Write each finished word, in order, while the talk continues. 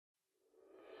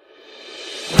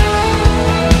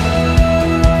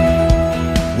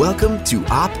Welcome to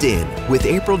Opt In with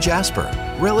April Jasper.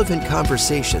 Relevant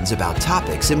conversations about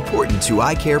topics important to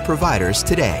eye care providers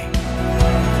today.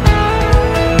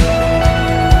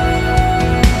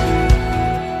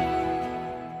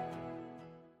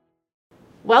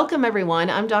 Welcome, everyone.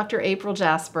 I'm Dr. April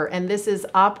Jasper, and this is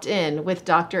Opt In with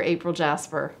Dr. April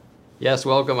Jasper. Yes,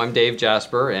 welcome. I'm Dave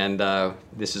Jasper, and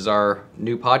this is our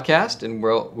new podcast, and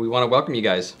we want to welcome you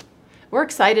guys. We're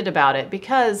excited about it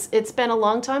because it's been a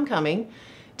long time coming.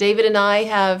 David and I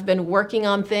have been working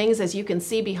on things. As you can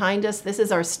see behind us, this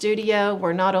is our studio.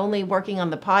 We're not only working on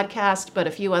the podcast, but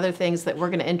a few other things that we're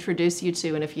going to introduce you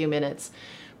to in a few minutes.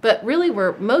 But really,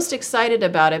 we're most excited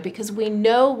about it because we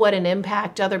know what an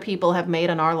impact other people have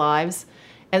made on our lives.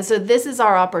 And so this is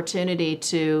our opportunity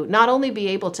to not only be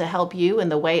able to help you in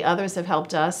the way others have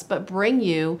helped us, but bring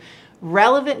you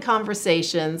relevant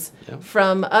conversations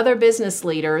from other business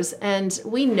leaders. And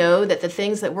we know that the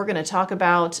things that we're going to talk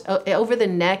about over the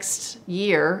next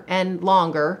year and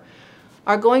longer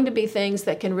are going to be things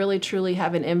that can really truly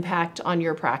have an impact on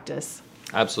your practice.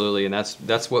 Absolutely, and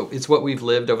that's what we've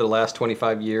lived over the last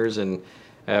 25 years, and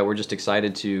we're just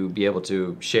excited to be able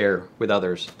to share with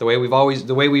others the way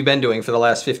we've been doing for the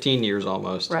last 15 years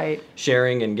almost. Right.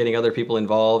 Sharing and getting other people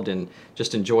involved, and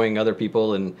just enjoying other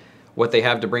people and what they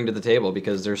have to bring to the table,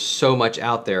 because there's so much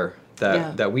out there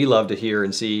that we love to hear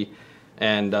and see,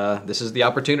 and this is the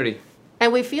opportunity.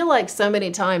 And we feel like so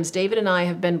many times David and I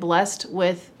have been blessed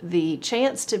with the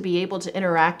chance to be able to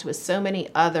interact with so many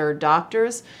other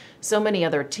doctors, so many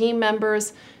other team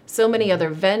members, so many other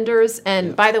vendors.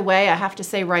 And by the way, I have to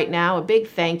say right now, a big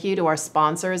thank you to our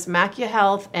sponsors.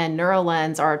 MacuHealth and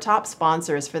NeuroLens are our top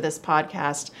sponsors for this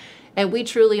podcast. And we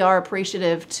truly are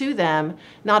appreciative to them.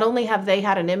 Not only have they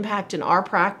had an impact in our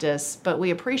practice, but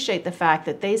we appreciate the fact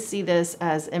that they see this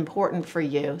as important for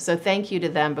you. So thank you to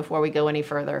them before we go any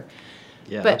further.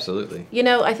 Yeah, but, absolutely. You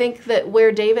know, I think that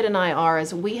where David and I are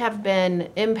is we have been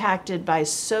impacted by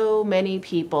so many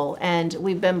people, and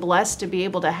we've been blessed to be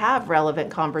able to have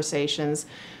relevant conversations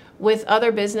with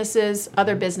other businesses,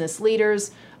 other business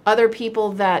leaders, other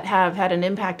people that have had an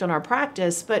impact on our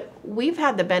practice. But we've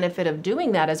had the benefit of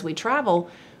doing that as we travel.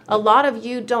 A lot of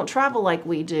you don't travel like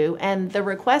we do, and the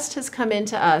request has come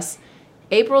into us.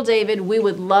 April, David, we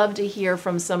would love to hear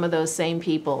from some of those same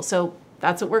people. So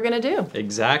that's what we're going to do.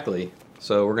 Exactly.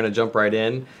 So we're going to jump right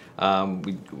in.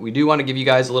 We do want to give you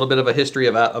guys a little bit of a history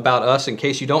about us in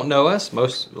case you don't know us.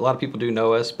 A lot of people do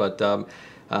know us, but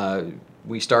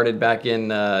we started back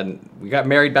we got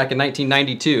married back in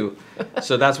 1992.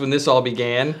 So that's when this all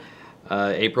began.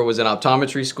 April was in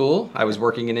optometry school. I was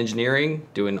working in engineering,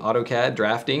 doing AutoCAD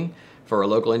drafting for a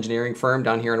local engineering firm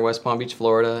down here in West Palm Beach,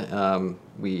 Florida.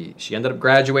 She ended up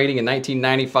graduating in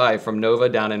 1995 from Nova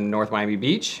down in North Miami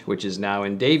Beach, which is now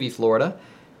in Davie, Florida.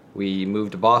 We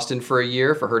moved to Boston for a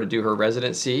year for her to do her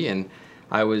residency, and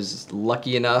I was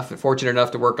fortunate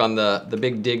enough to work on the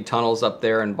big dig tunnels up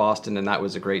there in Boston, and that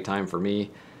was a great time for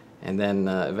me. And then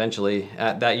eventually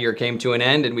that year came to an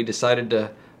end, and we decided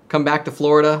to come back to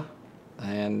Florida,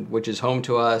 which is home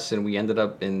to us, and we ended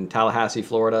up in Tallahassee,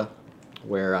 Florida,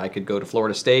 where I could go to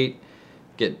Florida State,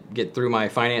 get through my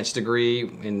finance degree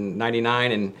in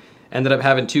 '99, and ended up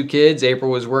having 2 kids. April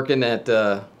was working at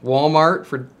Walmart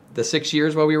for the 6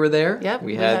 years while we were there. Yep,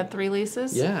 we had 3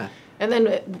 leases. Yeah. And then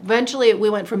eventually we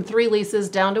went from 3 leases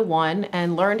down to 1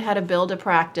 and learned how to build a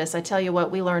practice. I tell you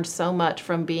what, we learned so much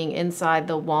from being inside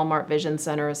the Walmart Vision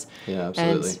Centers. Yeah,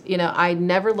 absolutely. And, you know, I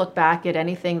never look back at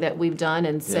anything that we've done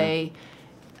and say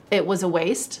it was a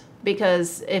waste,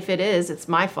 because if it is, it's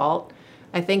my fault.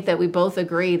 I think that we both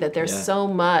agree that there's so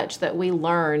much that we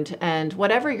learned, and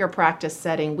whatever your practice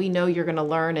setting, we know you're going to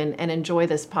learn and enjoy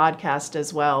this podcast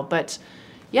as well. But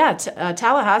yeah,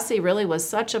 Tallahassee really was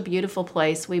such a beautiful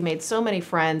place. We made so many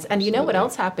friends. And you know what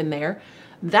else happened there?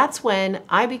 That's when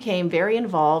I became very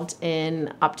involved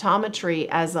in optometry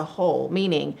as a whole,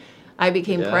 meaning I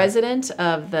became president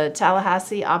of the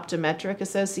Tallahassee Optometric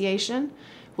Association,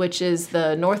 which is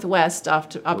the Northwest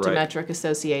Optometric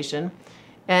Association.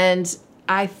 And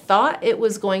I thought it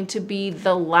was going to be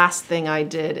the last thing I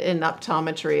did in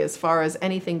optometry as far as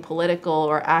anything political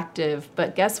or active.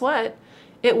 But guess what?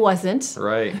 It wasn't.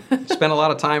 Right. Spent a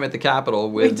lot of time at the Capitol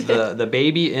with the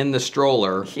baby in the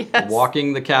stroller,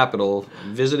 walking the Capitol,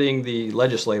 visiting the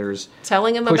legislators,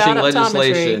 telling them pushing about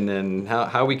legislation optometry and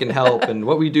how we can help and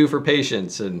what we do for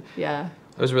patients. And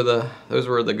those were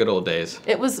the good old days.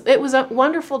 It was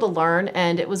wonderful to learn,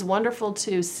 and it was wonderful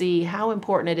to see how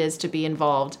important it is to be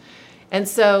involved. And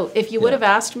so if you would have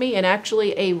asked me in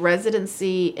actually a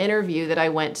residency interview that I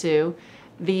went to,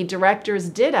 the directors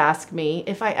did ask me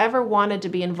if I ever wanted to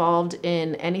be involved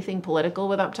in anything political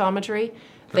with optometry.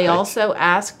 They also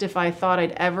asked if I thought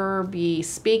I'd ever be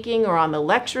speaking or on the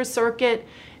lecture circuit.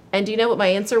 And do you know what my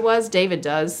answer was? David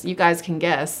does. You guys can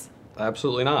guess.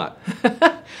 Absolutely not.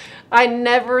 I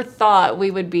never thought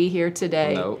we would be here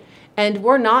today. Nope. And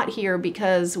we're not here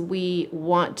because we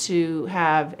want to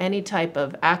have any type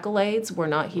of accolades. We're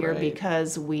not here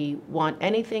because we want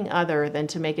anything other than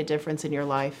to make a difference in your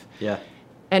life. Yeah.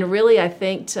 And really, I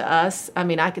think to us, I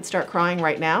mean, I could start crying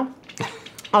right now.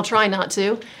 I'll try not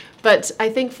to. But I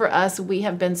think for us, we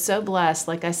have been so blessed,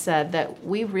 like I said, that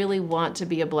we really want to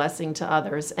be a blessing to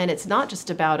others. And it's not just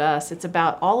about us. It's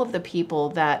about all of the people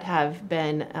that have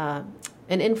been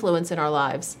an influence in our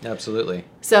lives. Absolutely.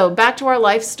 So back to our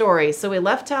life story. So we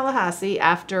left Tallahassee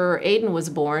after Aiden was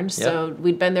born. So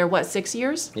we'd been there, what, 6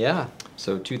 years? Yeah.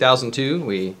 So 2002,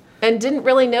 we... And didn't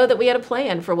really know that we had a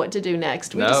plan for what to do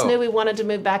next. We just No. knew we wanted to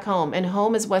move back home. And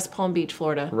home is West Palm Beach,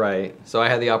 Florida. Right. So I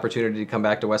had the opportunity to come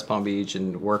back to West Palm Beach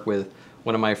and work with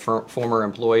one of my former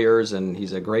employers, and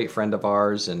he's a great friend of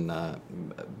ours and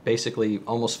basically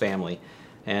almost family.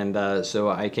 And so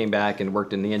I came back and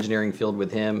worked in the engineering field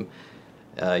with him,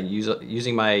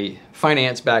 using my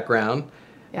finance background.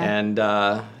 Yeah.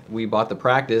 And we bought the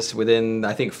practice within,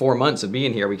 I think, 4 months of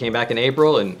being here. We came back in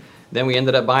April, and then we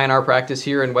ended up buying our practice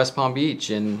here in West Palm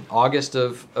Beach in August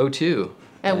of '02.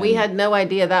 And we had no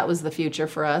idea that was the future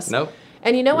for us. Nope.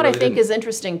 And you know what really I think didn't. is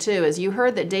interesting too, is you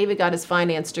heard that David got his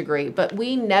finance degree, but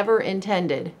we never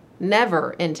intended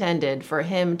for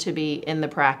him to be in the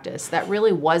practice. That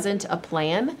really wasn't a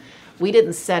plan. We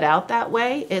didn't set out that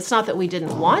way. It's not that we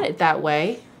didn't want it that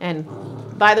way. And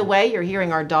by the way, you're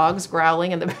hearing our dogs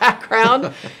growling in the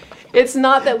background. It's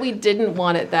not that we didn't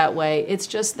want it that way. It's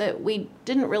just that we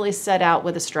didn't really set out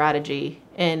with a strategy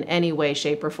in any way,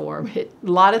 shape, or form. A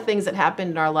lot of things that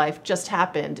happened in our life just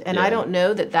happened. And I don't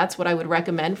know that that's what I would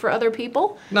recommend for other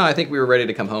people. No, I think we were ready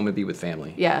to come home and be with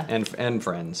family. Yeah. And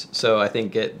friends. So I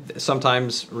think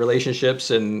sometimes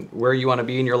relationships and where you want to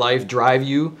be in your life drive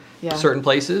you to certain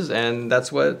places, and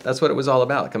that's what it was all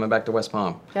about, coming back to West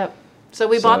Palm. Yep. So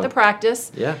we bought the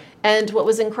practice. Yeah. And what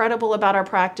was incredible about our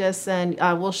practice, and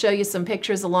we'll show you some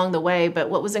pictures along the way, but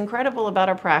what was incredible about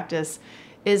our practice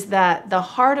is that the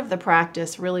heart of the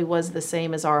practice really was the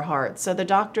same as our heart. So the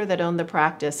doctor that owned the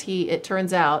practice, it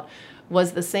turns out,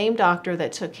 was the same doctor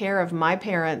that took care of my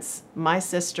parents, my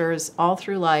sisters, all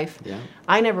through life. Yeah.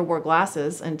 I never wore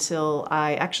glasses until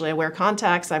I wear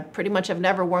contacts. I pretty much have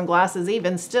never worn glasses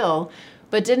even still,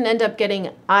 but didn't end up getting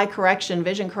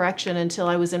vision correction until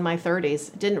I was in my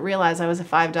 30s. Didn't realize I was a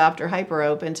 5-diopter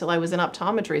hyperope until I was in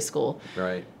optometry school.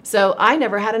 Right. So I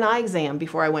never had an eye exam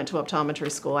before I went to optometry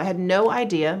school. I had no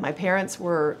idea. My parents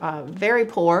were very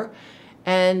poor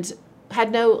and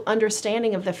had no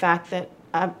understanding of the fact that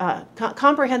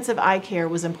comprehensive eye care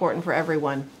was important for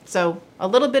everyone. So a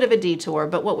little bit of a detour,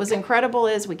 but what was incredible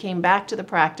is we came back to the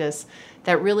practice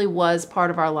that really was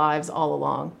part of our lives all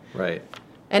along. Right.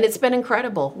 And it's been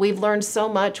incredible. We've learned so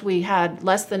much. We had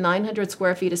less than 900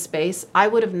 square feet of space. I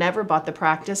would have never bought the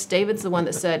practice. David's the one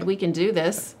that said, we can do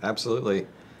this. Absolutely.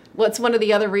 What's one of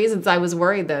the other reasons I was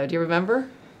worried, though? Do you remember?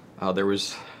 Oh, there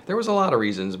was a lot of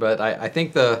reasons, but I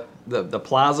think the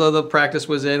plaza the practice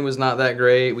was in was not that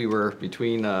great. We were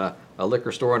between a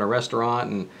liquor store and a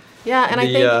restaurant, and yeah, and I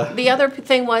think the other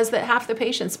thing was that half the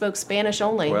patients spoke Spanish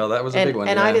only. Well, that was a big one.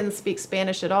 And yeah. I didn't speak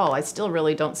Spanish at all. I still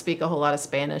really don't speak a whole lot of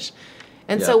Spanish.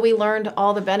 And so we learned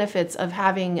all the benefits of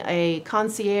having a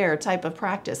concierge type of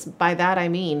practice. By that I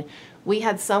mean, we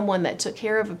had someone that took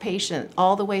care of a patient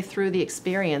all the way through the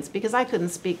experience because I couldn't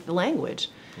speak the language.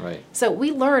 Right. So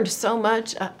we learned so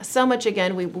much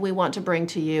again, we want to bring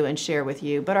to you and share with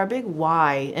you. But our big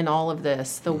why in all of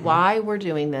this, the why we're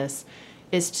doing this,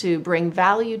 is to bring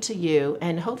value to you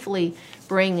and hopefully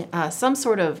bring some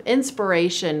sort of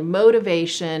inspiration,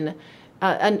 motivation,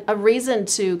 a reason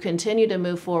to continue to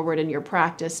move forward in your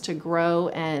practice, to grow,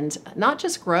 and not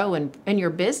just grow in your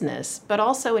business, but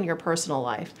also in your personal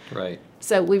life. Right.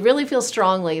 So we really feel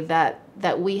strongly that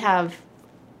we have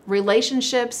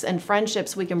relationships and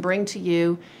friendships we can bring to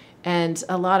you, and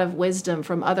a lot of wisdom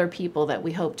from other people that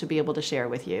we hope to be able to share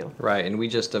with you. Right, and we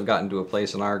just have gotten to a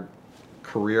place in our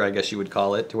career, I guess you would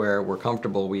call it, to where we're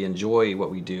comfortable, we enjoy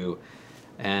what we do,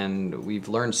 and we've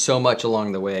learned so much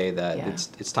along the way that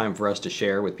it's time for us to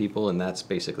share with people, and that's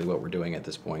basically what we're doing at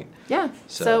this point. Yeah.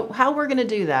 So how we're going to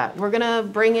do that? We're going to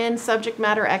bring in subject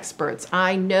matter experts.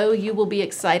 I know you will be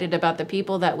excited about the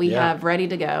people that we have ready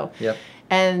to go. Yep.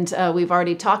 And we've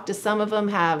already talked to some of them,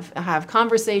 have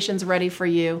conversations ready for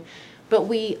you. But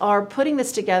we are putting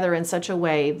this together in such a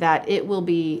way that it will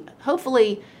be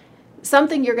hopefully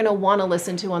something you're going to want to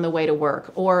listen to on the way to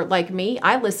work. Or like me,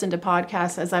 I listen to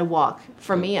podcasts as I walk.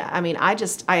 For me, I mean, I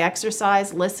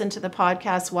exercise, listen to the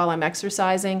podcast while I'm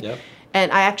exercising. Yep.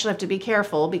 And I actually have to be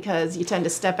careful because you tend to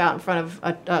step out in front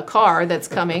of a car that's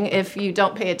coming if you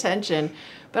don't pay attention.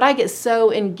 But I get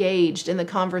so engaged in the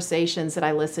conversations that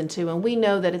I listen to, and we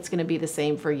know that it's going to be the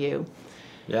same for you.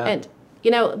 Yeah. And,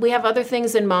 you know, we have other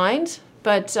things in mind,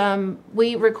 but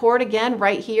we record again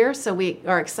right here, so we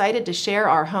are excited to share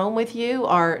our home with you.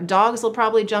 Our dogs will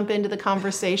probably jump into the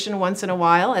conversation once in a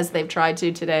while, as they've tried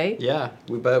to today. Yeah,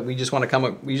 but we just want to come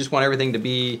up. We just want everything to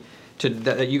be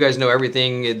that you guys know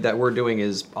everything that we're doing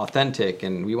is authentic,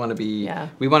 and we want to be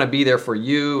we want to be there for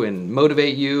you and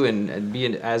motivate you and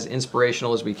be as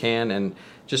inspirational as we can, and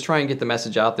just try and get the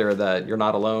message out there that you're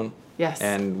not alone. Yes.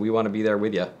 And we want to be there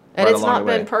with you. And it's not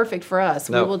been perfect for us.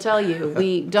 No. We will tell you,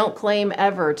 we don't claim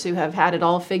ever to have had it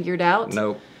all figured out.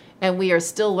 Nope. And we are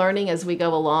still learning as we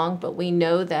go along, but we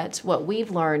know that what we've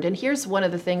learned, and here's one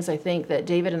of the things I think that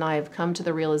David and I have come to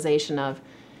the realization of.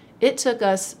 It took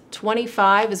us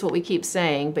 25 is what we keep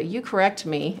saying, but you correct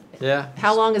me. Yeah.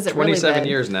 How long has it really been? 27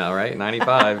 years now, right?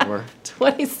 95. We're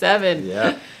 27.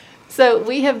 Yeah. So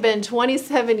we have been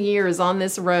 27 years on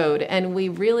this road, and we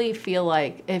really feel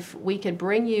like if we could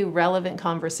bring you relevant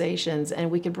conversations and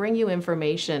we could bring you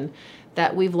information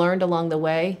that we've learned along the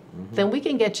way, then we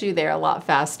can get you there a lot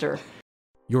faster.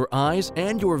 Your eyes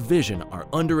and your vision are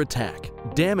under attack.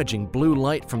 Damaging blue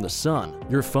light from the sun,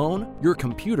 your phone, your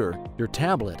computer, your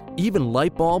tablet, even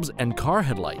light bulbs and car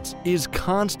headlights is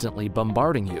constantly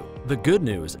bombarding you. The good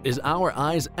news is our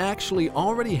eyes actually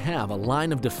already have a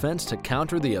line of defense to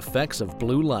counter the effects of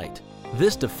blue light.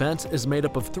 This defense is made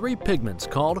up of 3 pigments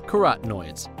called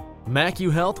carotenoids.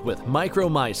 MacuHealth with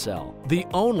Micromicelle, the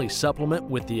only supplement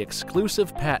with the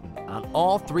exclusive patent on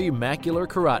all 3 macular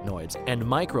carotenoids and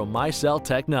Micromicelle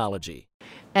technology.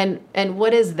 And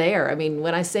what is there? I mean,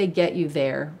 when I say get you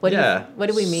there, what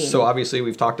do we mean? So obviously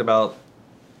we've talked about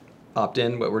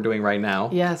opt-in, what we're doing right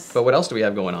now. Yes. But what else do we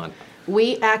have going on?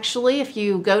 We actually, if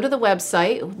you go to the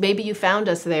website, maybe you found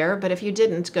us there, but if you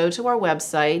didn't, go to our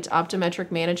website,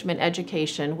 Optometric Management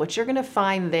Education. What you're going to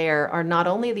find there are not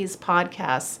only these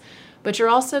podcasts, but you're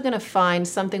also going to find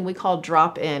something we call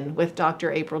Drop-In with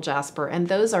Dr. April Jasper. And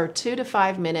those are 2 to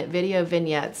 5 minute video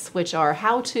vignettes, which are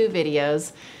how-to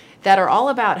videos that are all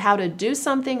about how to do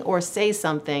something or say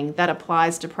something that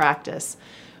applies to practice.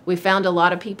 We found a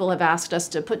lot of people have asked us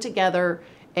to put together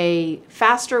a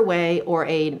faster way or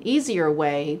an easier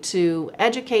way to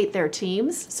educate their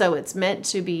teams. So it's meant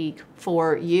to be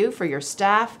for you, for your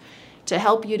staff, to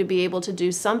help you to be able to do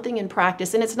something in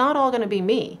practice. And it's not all going to be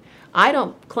me. I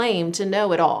don't claim to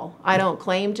know it all. I don't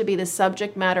claim to be the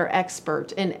subject matter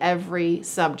expert in every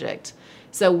subject.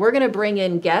 So we're going to bring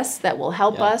in guests that will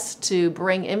help us to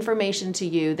bring information to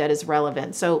you that is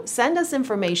relevant. So send us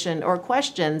information or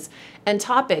questions and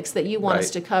topics that you want us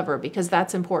to cover, because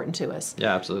that's important to us.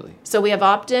 Yeah, absolutely. So we have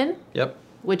opt-in, Yep.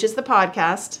 which is the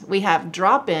podcast. We have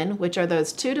drop-in, which are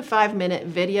those 2 to 5 minute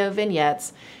video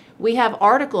vignettes. We have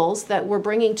articles that we're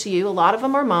bringing to you. A lot of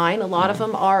them are mine. A lot of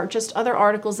them are just other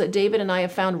articles that David and I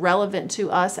have found relevant to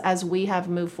us as we have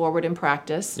moved forward in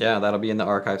practice. Yeah, that'll be in the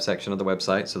archive section of the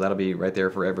website, so that'll be right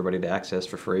there for everybody to access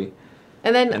for free.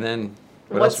 And then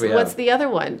what else do we have? What's the other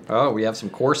one? Oh, we have some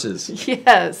courses.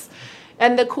 Yes.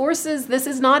 And the courses, this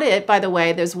is not it, by the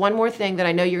way. There's one more thing that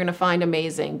I know you're going to find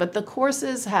amazing. But the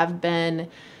courses have been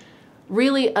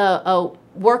really a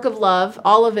work of love,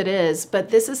 all of it is, but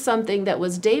this is something that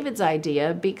was David's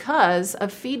idea because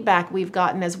of feedback we've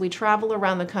gotten as we travel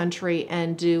around the country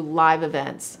and do live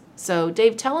events. So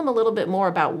Dave, tell him a little bit more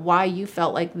about why you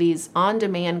felt like these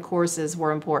on-demand courses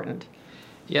were important.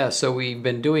 Yeah, so we've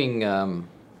been doing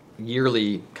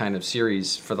yearly kind of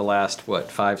series for the last,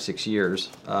 5-6 years,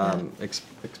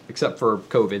 except for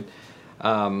COVID.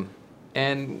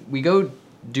 And we go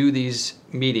do these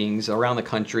meetings around the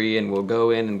country, and we'll go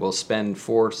in and we'll spend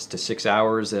 4 to 6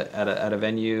 hours at a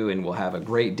venue, and we'll have a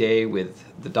great day with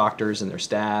the doctors and their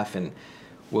staff, and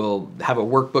we'll have a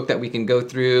workbook that we can go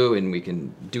through, and we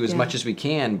can do as much as we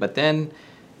can. But then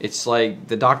it's like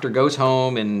the doctor goes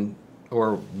home,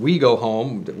 or we go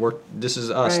home. This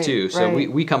is us too. So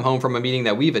we come home from a meeting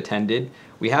that we've attended.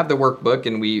 We have the workbook,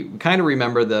 and we kind of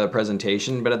remember the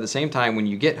presentation, but at the same time, when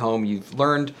you get home, you've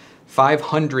learned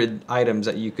 500 items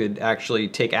that you could actually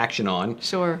take action on.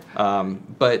 Sure.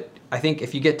 But I think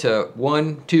if you get to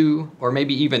 1, 2, or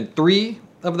maybe even 3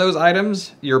 of those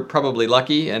items, you're probably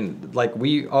lucky, and like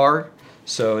we are.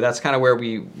 So that's kind of where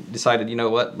we decided, you know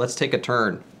what, let's take a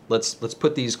turn. Let's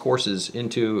put these courses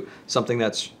into something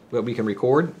that we can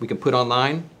record, we can put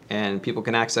online, and people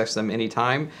can access them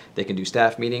anytime. They can do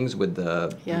staff meetings with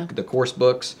the course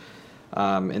books,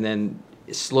 and then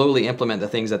slowly implement the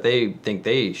things that they think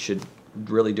they should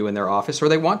really do in their office or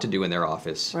they want to do in their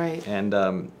office. Right.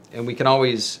 And we can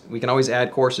always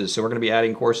add courses. So we're going to be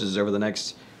adding courses over the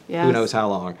next who knows how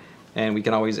long. And we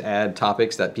can always add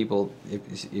topics that people,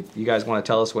 if you guys want to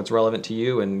tell us what's relevant to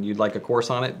you and you'd like a course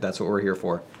on it, that's what we're here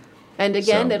for. And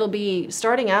again, it'll be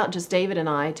starting out just David and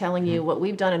I telling you what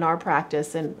we've done in our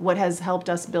practice and what has helped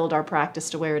us build our practice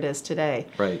to where it is today.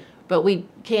 Right. But we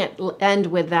can't end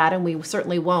with that, and we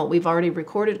certainly won't. We've already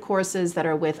recorded courses that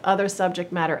are with other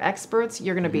subject matter experts.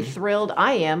 You're going to be thrilled.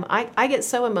 I am. I get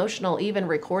so emotional even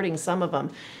recording some of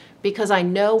them because I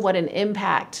know what an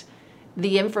impact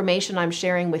the information I'm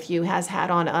sharing with you has had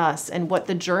on us and what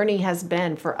the journey has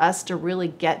been for us to really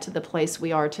get to the place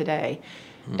we are today.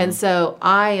 And so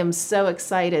I am so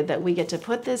excited that we get to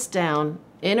put this down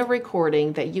in a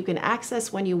recording that you can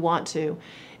access when you want to.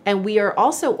 And we are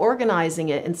also organizing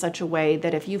it in such a way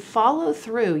that if you follow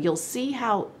through, you'll see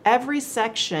how every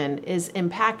section is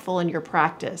impactful in your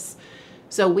practice.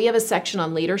 So we have a section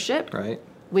on leadership. Right.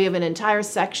 We have an entire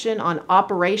section on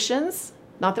operations.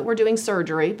 Not that we're doing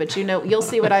surgery, but you'll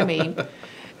see what I mean.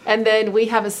 And then we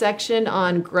have a section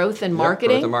on growth and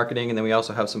marketing. Growth and marketing, and then we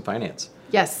also have some finance.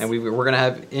 Yes. And we're going to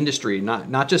have industry,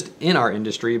 not just in our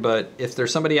industry, but if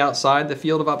there's somebody outside the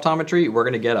field of optometry, we're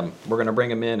going to get them. We're going to bring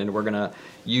them in, and we're going to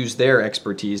use their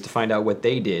expertise to find out what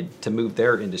they did to move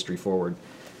their industry forward.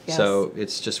 Yes. So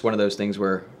it's just one of those things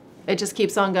where it just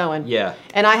keeps on going. Yeah.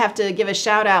 And I have to give a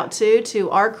shout out too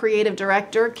to our creative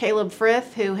director, Caleb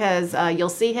Frith, who has, you'll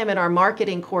see him in our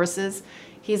marketing courses.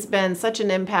 He's been such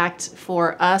an impact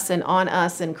for us and on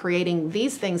us in creating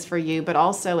these things for you, but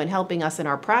also in helping us in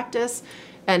our practice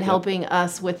and helping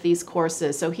us with these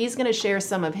courses. So he's going to share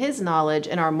some of his knowledge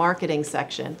in our marketing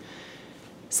section.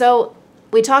 So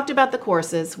we talked about the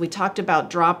courses. We talked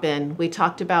about drop-in. We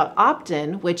talked about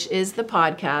opt-in, which is the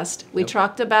podcast. We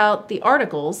talked about the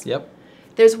articles. Yep.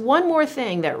 There's one more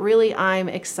thing that really I'm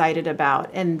excited about,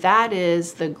 and that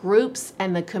is the groups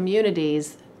and the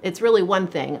communities. It's really one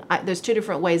thing. There's two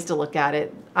different ways to look at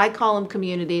it. I call them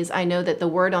communities. I know that the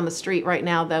word on the street right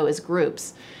now, though, is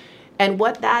groups. And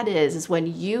what that is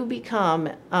when you become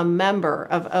a member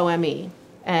of OME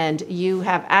and you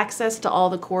have access to all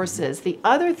the courses. The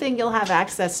other thing you'll have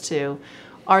access to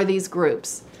are these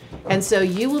groups. And so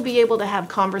you will be able to have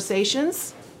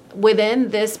conversations within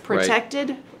this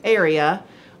protected area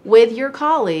with your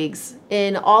colleagues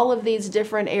in all of these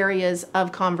different areas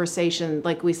of conversation,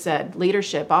 like we said,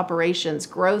 leadership, operations,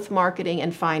 growth, marketing,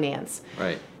 and finance.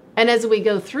 Right. And as we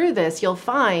go through this, you'll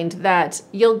find that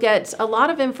you'll get a lot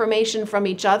of information from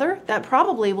each other that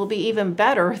probably will be even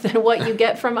better than what you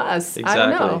get from us. Exactly. I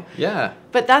don't know. Yeah.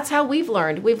 But that's how we've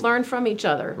learned. We've learned from each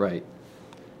other. Right.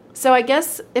 So I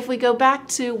guess if we go back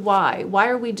to why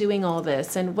are we doing all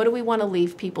this and what do we want to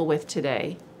leave people with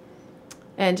today?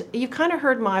 And you've kind of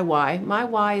heard my why. My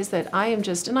why is that I am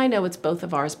just, and I know it's both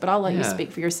of ours, but I'll let you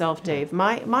speak for yourself, Dave.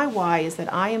 My why is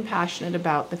that I am passionate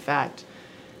about the fact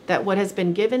that what has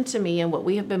been given to me and what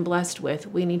we have been blessed with,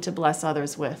 we need to bless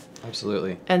others with.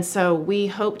 Absolutely. And so we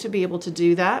hope to be able to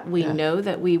do that. We know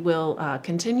that we will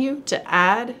continue to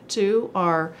add to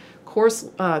our course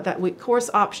course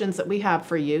options that we have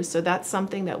for you. So that's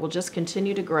something that will just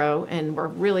continue to grow, and we're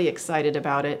really excited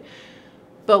about it.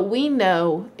 But we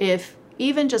know if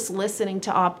even just listening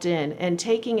to opt-in and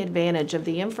taking advantage of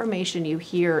the information you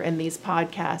hear in these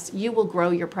podcasts, you will grow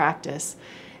your practice.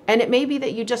 And it may be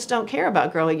that you just don't care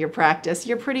about growing your practice.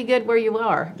 You're pretty good where you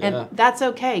are. Yeah. And that's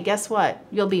okay. Guess what?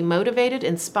 You'll be motivated,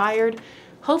 inspired,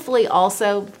 hopefully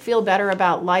also feel better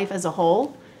about life as a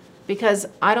whole. Because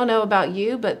I don't know about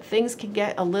you, but things can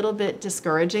get a little bit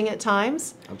discouraging at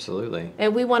times. Absolutely.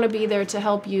 And we want to be there to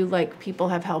help you like people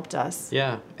have helped us.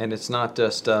 Yeah. And it's not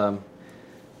just...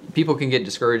 people can get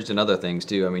discouraged in other things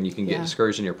too. I mean, you can get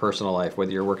discouraged in your personal life,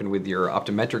 whether you're working with your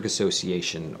optometric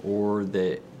association or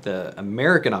the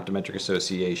American Optometric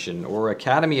Association or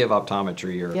Academy of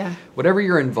Optometry or whatever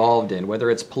you're involved in,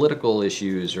 whether it's political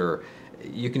issues or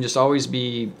you can just always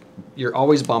be, you're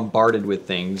always bombarded with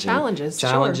things.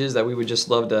 Challenges that we would just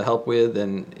love to help with.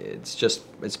 And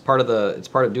it's part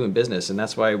of doing business. And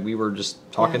that's why we were just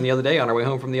talking the other day on our way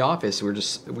home from the office.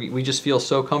 We just feel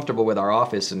so comfortable with our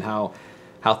office and how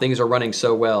things are running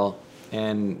so well,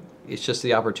 and it's just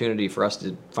the opportunity for us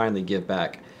to finally give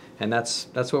back, and that's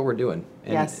what we're doing.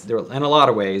 And there are, in a lot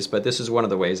of ways, but this is one of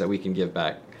the ways that we can give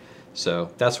back. So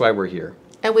that's why we're here.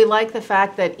 And we like the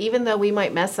fact that even though we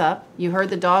might mess up, you heard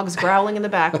the dogs growling in the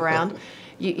background,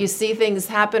 You see things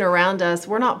happen around us.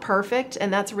 We're not perfect,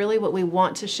 and that's really what we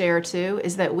want to share too,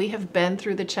 is that we have been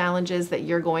through the challenges that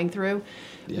you're going through.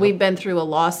 Yep. We've been through a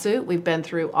lawsuit. We've been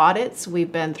through audits.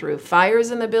 We've been through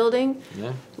fires in the building.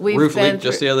 Yeah. Roof leak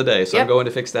just the other day, so I'm going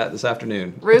to fix that this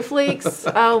afternoon. Roof leaks.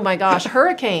 Oh my gosh.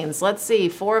 Hurricanes. Let's see,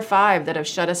 4 or 5 that have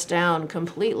shut us down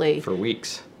completely. For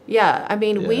weeks. Yeah. I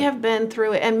mean, we have been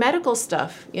through it. And medical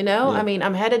stuff, you know. Yeah. I mean,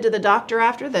 I'm headed to the doctor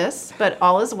after this, but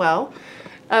all is well.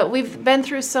 We've been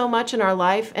through so much in our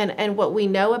life, and what we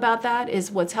know about that is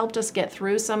what's helped us get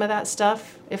through some of that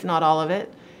stuff, if not all of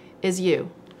it, is you.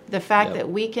 The fact that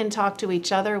we can talk to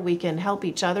each other, we can help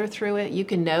each other through it. You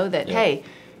can know that, hey,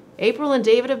 April and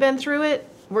David have been through it.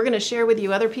 We're going to share with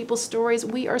you other people's stories.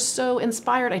 We are so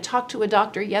inspired. I talked to a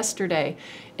doctor yesterday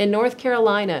in North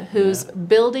Carolina whose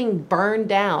building burned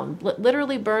down,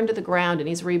 literally burned to the ground, and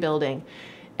he's rebuilding.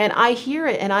 And I hear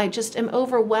it, and I just am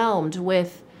overwhelmed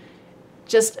with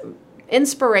just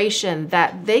inspiration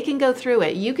that they can go through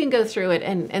it. You can go through it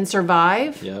and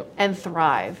survive and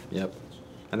thrive. Yep.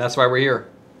 And that's why we're here.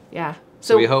 Yeah.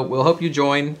 So we'll hope you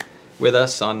join with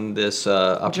us on this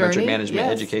optometric management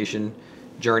education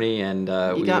journey. And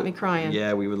you got me crying.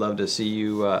 Yeah, we would love to see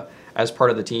you as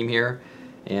part of the team here.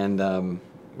 And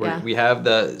we have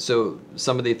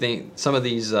some of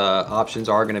these options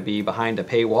are going to be behind a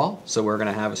paywall. So we're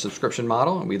going to have a subscription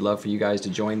model, and we'd love for you guys to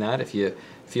join that if you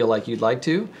feel like you'd like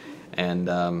to. And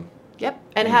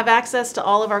and have access to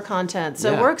all of our content.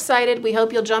 So we're excited. We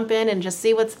hope you'll jump in and just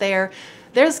see what's there.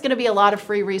 There's going to be a lot of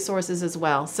free resources as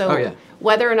well. So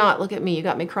whether or not, look at me, you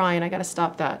got me crying. I got to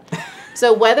stop that.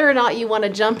 So whether or not you want to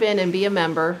jump in and be a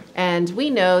member, and we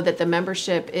know that the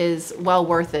membership is well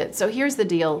worth it. So here's the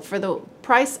deal. For the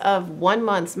price of 1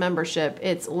 month's membership,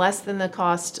 it's less than the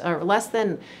cost, or less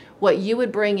than what you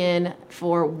would bring in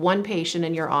for one patient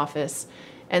in your office.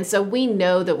 And so we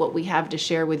know that what we have to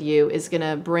share with you is going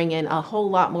to bring in a whole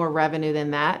lot more revenue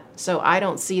than that. So I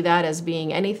don't see that as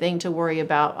being anything to worry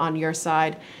about on your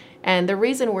side. And the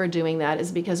reason we're doing that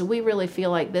is because we really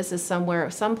feel like this is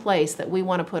some place that we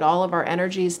want to put all of our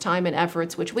energies, time, and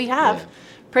efforts, which we have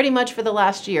pretty much for the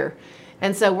last year.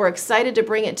 And so we're excited to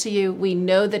bring it to you. We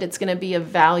know that it's going to be of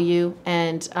value,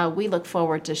 and we look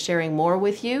forward to sharing more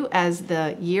with you as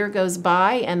the year goes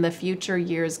by and the future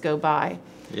years go by.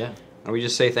 Yeah. And we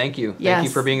just say thank you. Thank you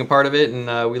for being a part of it,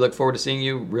 and we look forward to seeing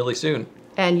you really soon.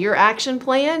 And your action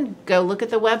plan, go look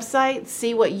at the website,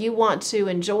 see what you want to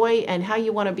enjoy and how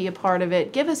you want to be a part of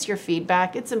it. Give us your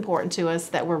feedback. It's important to us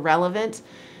that we're relevant,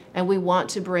 and we want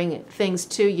to bring things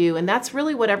to you. And that's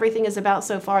really what everything is about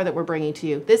so far that we're bringing to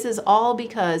you. This is all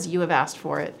because you have asked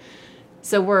for it.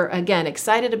 So we're, again,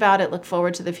 excited about it. Look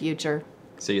forward to the future.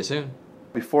 See you soon.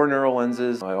 Before neural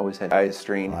lenses, I always had eye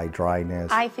strain, eye dryness,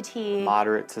 eye fatigue,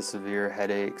 moderate to severe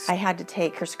headaches. I had to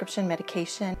take prescription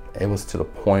medication. It was to the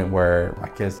point where my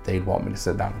kids, they'd want me to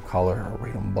sit down and color or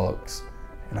read them books,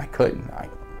 and I couldn't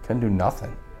do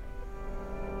nothing.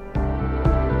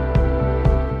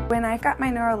 When I got my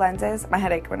neural lenses, my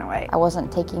headache went away. I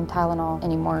wasn't taking Tylenol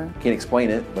anymore. Can't explain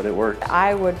it, but it worked.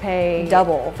 I would pay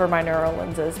double for my neural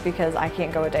lenses because I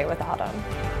can't go a day without them.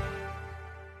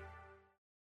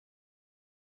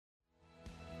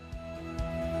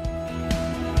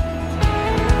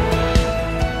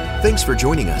 Thanks for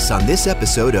joining us on this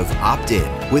episode of Opt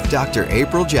In with Dr.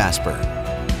 April Jasper.